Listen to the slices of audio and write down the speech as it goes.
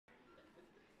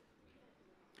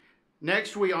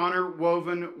Next, we honor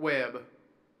Woven Web.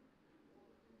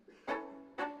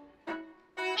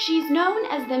 She's known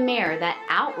as the mare that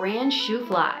outran Shue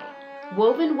Fly.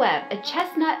 Woven Web, a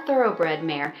chestnut thoroughbred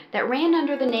mare that ran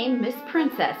under the name Miss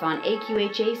Princess on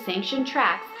AQHA-sanctioned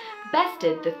tracks,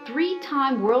 bested the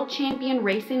three-time world champion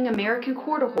racing American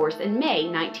quarter horse in May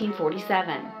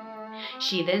 1947.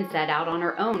 She then set out on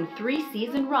her own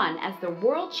three-season run as the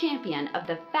world champion of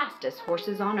the fastest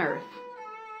horses on earth.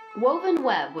 Woven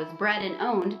Web was bred and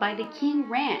owned by the King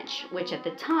Ranch, which at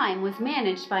the time was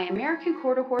managed by American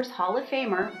Quarter Horse Hall of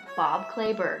Famer Bob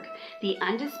Kleberg, the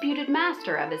undisputed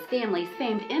master of his family's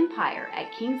famed empire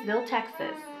at Kingsville,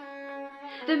 Texas.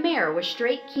 The mare was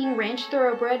straight King Ranch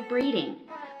thoroughbred breeding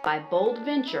by Bold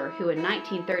Venture, who in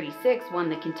 1936 won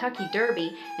the Kentucky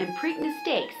Derby and Preakness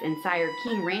Stakes and sired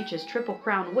King Ranch's Triple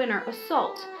Crown winner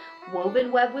Assault.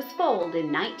 Woven Web was foaled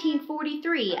in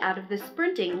 1943 out of the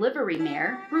sprinting livery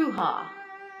mare, Ruha.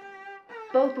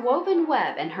 Both Woven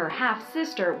Web and her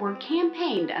half-sister were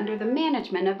campaigned under the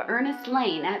management of Ernest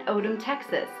Lane at Odom,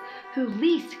 Texas, who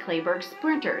leased Kleberg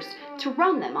sprinters to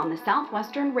run them on the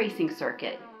Southwestern racing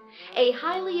circuit. A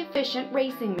highly efficient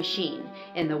racing machine,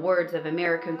 in the words of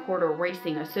American Quarter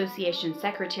Racing Association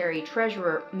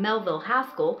Secretary-Treasurer Melville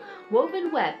Haskell,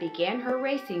 Woven Web began her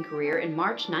racing career in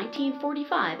March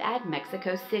 1945 at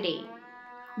Mexico City.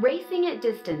 Racing at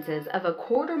distances of a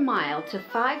quarter mile to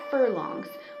 5 furlongs,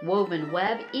 Woven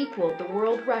Web equaled the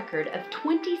world record of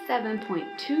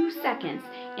 27.2 seconds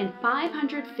in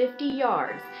 550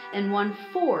 yards and won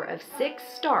 4 of 6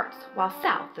 starts while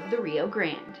south of the Rio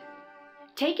Grande.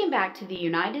 Taken back to the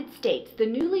United States, the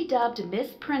newly dubbed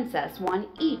Miss Princess won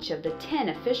each of the 10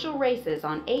 official races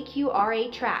on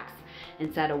AQRA tracks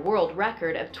and set a world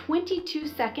record of 22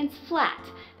 seconds flat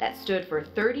that stood for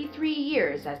 33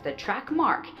 years as the track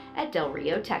mark at Del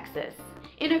Rio, Texas.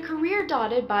 In a career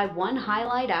dotted by one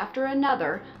highlight after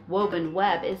another, Woven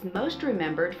Web is most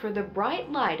remembered for the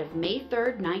bright light of May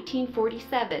 3,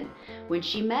 1947, when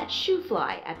she met Shue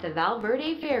Fly at the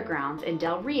Valverde Fairgrounds in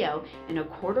Del Rio in a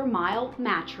quarter-mile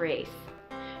match race.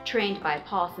 Trained by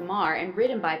Paul Samar and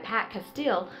ridden by Pat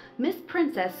Castile, Miss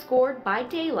Princess scored by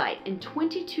daylight in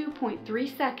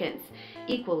 22.3 seconds,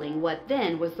 equaling what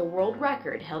then was the world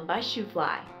record held by Shue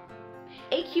Fly.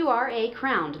 AQRA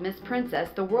crowned Miss Princess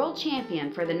the world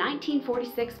champion for the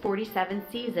 1946-47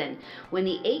 season, when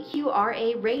the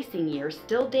AQRA racing year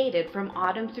still dated from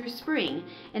autumn through spring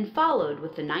and followed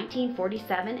with the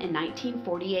 1947 and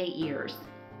 1948 years.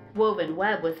 Woven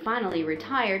Web was finally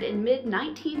retired in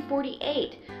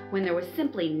mid-1948 when there was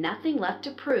simply nothing left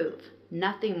to prove,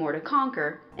 nothing more to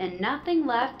conquer, and nothing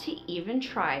left to even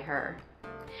try her.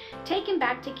 Taken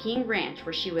back to King Ranch,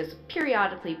 where she was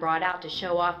periodically brought out to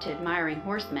show off to admiring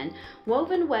horsemen,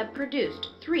 Woven Web produced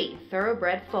 3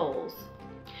 thoroughbred foals.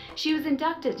 She was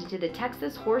inducted into the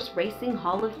Texas Horse Racing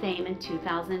Hall of Fame in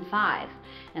 2005,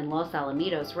 and Los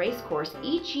Alamitos Racecourse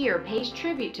each year pays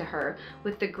tribute to her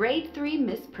with the Grade 3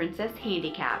 Miss Princess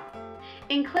Handicap.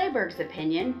 In Kleberg's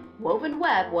opinion, Woven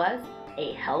Web was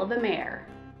a hell of a mare.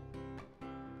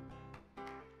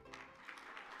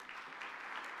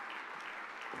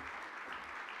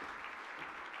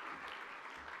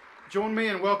 Join me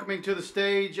in welcoming to the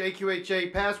stage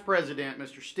AQHA past president,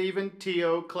 Mr. Stephen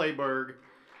T.O. Kleberg,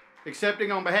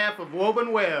 accepting on behalf of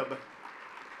Woven Web.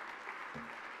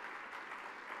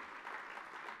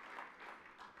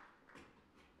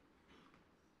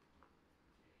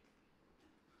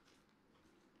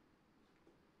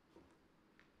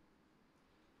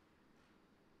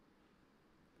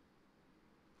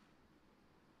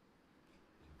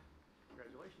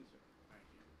 Congratulations, sir.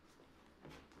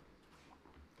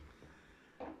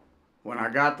 When I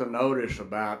got the notice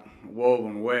about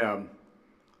Woven Web,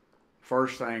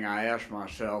 first thing I asked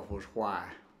myself was why.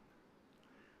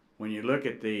 When you look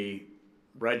at the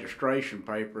registration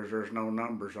papers, there's no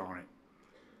numbers on it.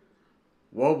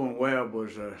 Woven Web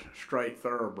was a straight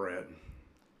thoroughbred.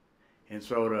 And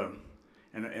so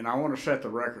and I want to set the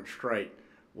record straight.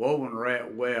 Woven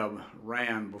Web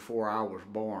ran before I was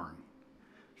born.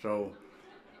 So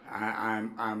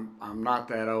I'm not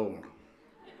that old.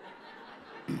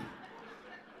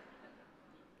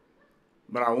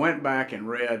 But I went back and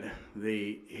read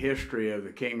the history of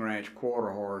the King Ranch quarter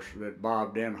horse that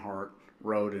Bob Denhart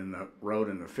rode in the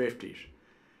 50s,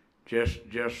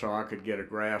 just so I could get a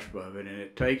grasp of it. And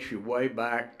it takes you way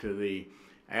back to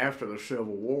after the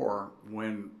Civil War,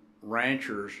 when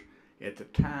ranchers at the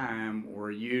time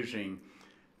were using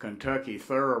Kentucky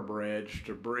thoroughbreds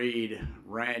to breed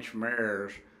ranch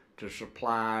mares to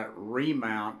supply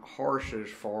remount horses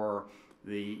for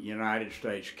the United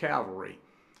States Cavalry.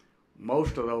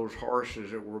 most of those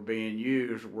horses that were being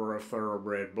used were of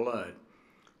thoroughbred blood.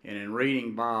 And in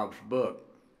reading Bob's book,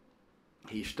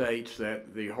 he states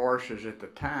that the horses at the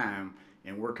time,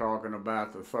 and we're talking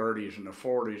about the 30s and the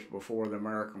 40s before the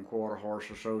American Quarter Horse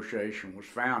Association was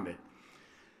founded,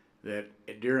 that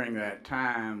during that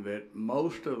time that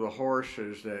most of the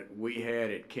horses that we had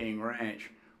at King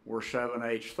Ranch were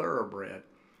 7/8 thoroughbred.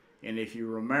 And if you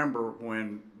remember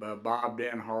when Bob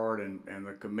Denhart and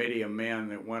the committee of men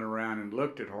that went around and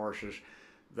looked at horses,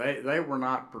 they were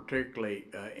not particularly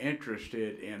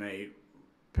interested in a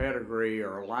pedigree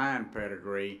or a line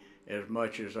pedigree as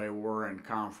much as they were in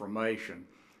conformation.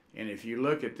 And if you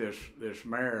look at this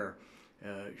mare,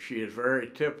 she is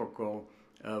very typical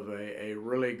of a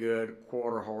really good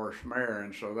quarter horse mare,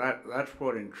 and so that's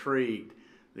what intrigued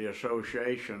the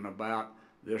association about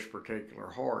this particular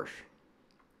horse.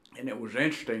 And it was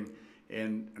interesting,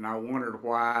 and I wondered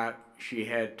why she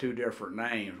had two different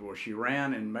names. Well, she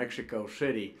ran in Mexico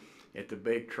City at the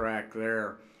big track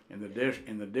there in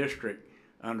the district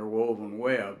under Woven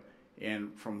Web,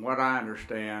 and from what I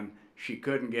understand, she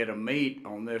couldn't get a meet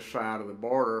on this side of the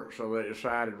border, so they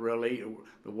decided really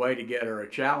the way to get her a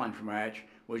challenge match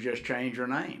was just change her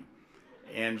name.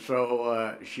 And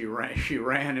so she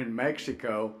ran in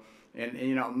Mexico, and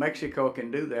you know, Mexico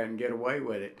can do that and get away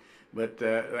with it. But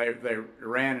they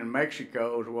ran in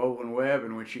Mexico as Woven Web,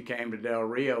 and when she came to Del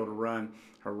Rio to run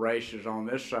her races on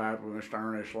this side with Mr.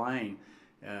 Ernest Lane,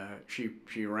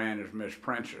 she ran as Miss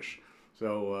Princess.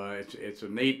 So it's a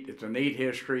neat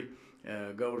history.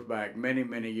 Goes back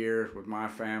many years with my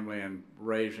family and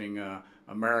raising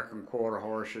American quarter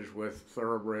horses with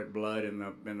thoroughbred blood in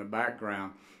the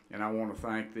background. And I want to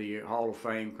thank the Hall of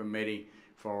Fame committee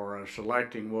for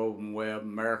selecting Woven Web,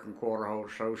 American Quarter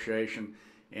Horse Association.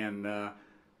 And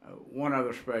one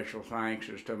other special thanks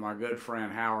is to my good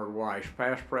friend Howard Weiss,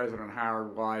 past President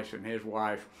Howard Weiss, and his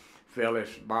wife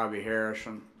Phyllis Bobby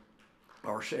Harrison,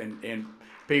 and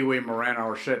Pee Wee Moreno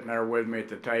are sitting there with me at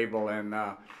the table, and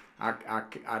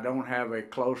I don't have a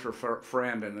closer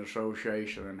friend in the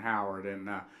association than Howard, and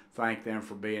thank them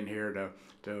for being here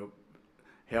to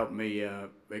help me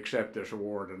accept this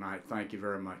award tonight. Thank you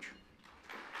very much.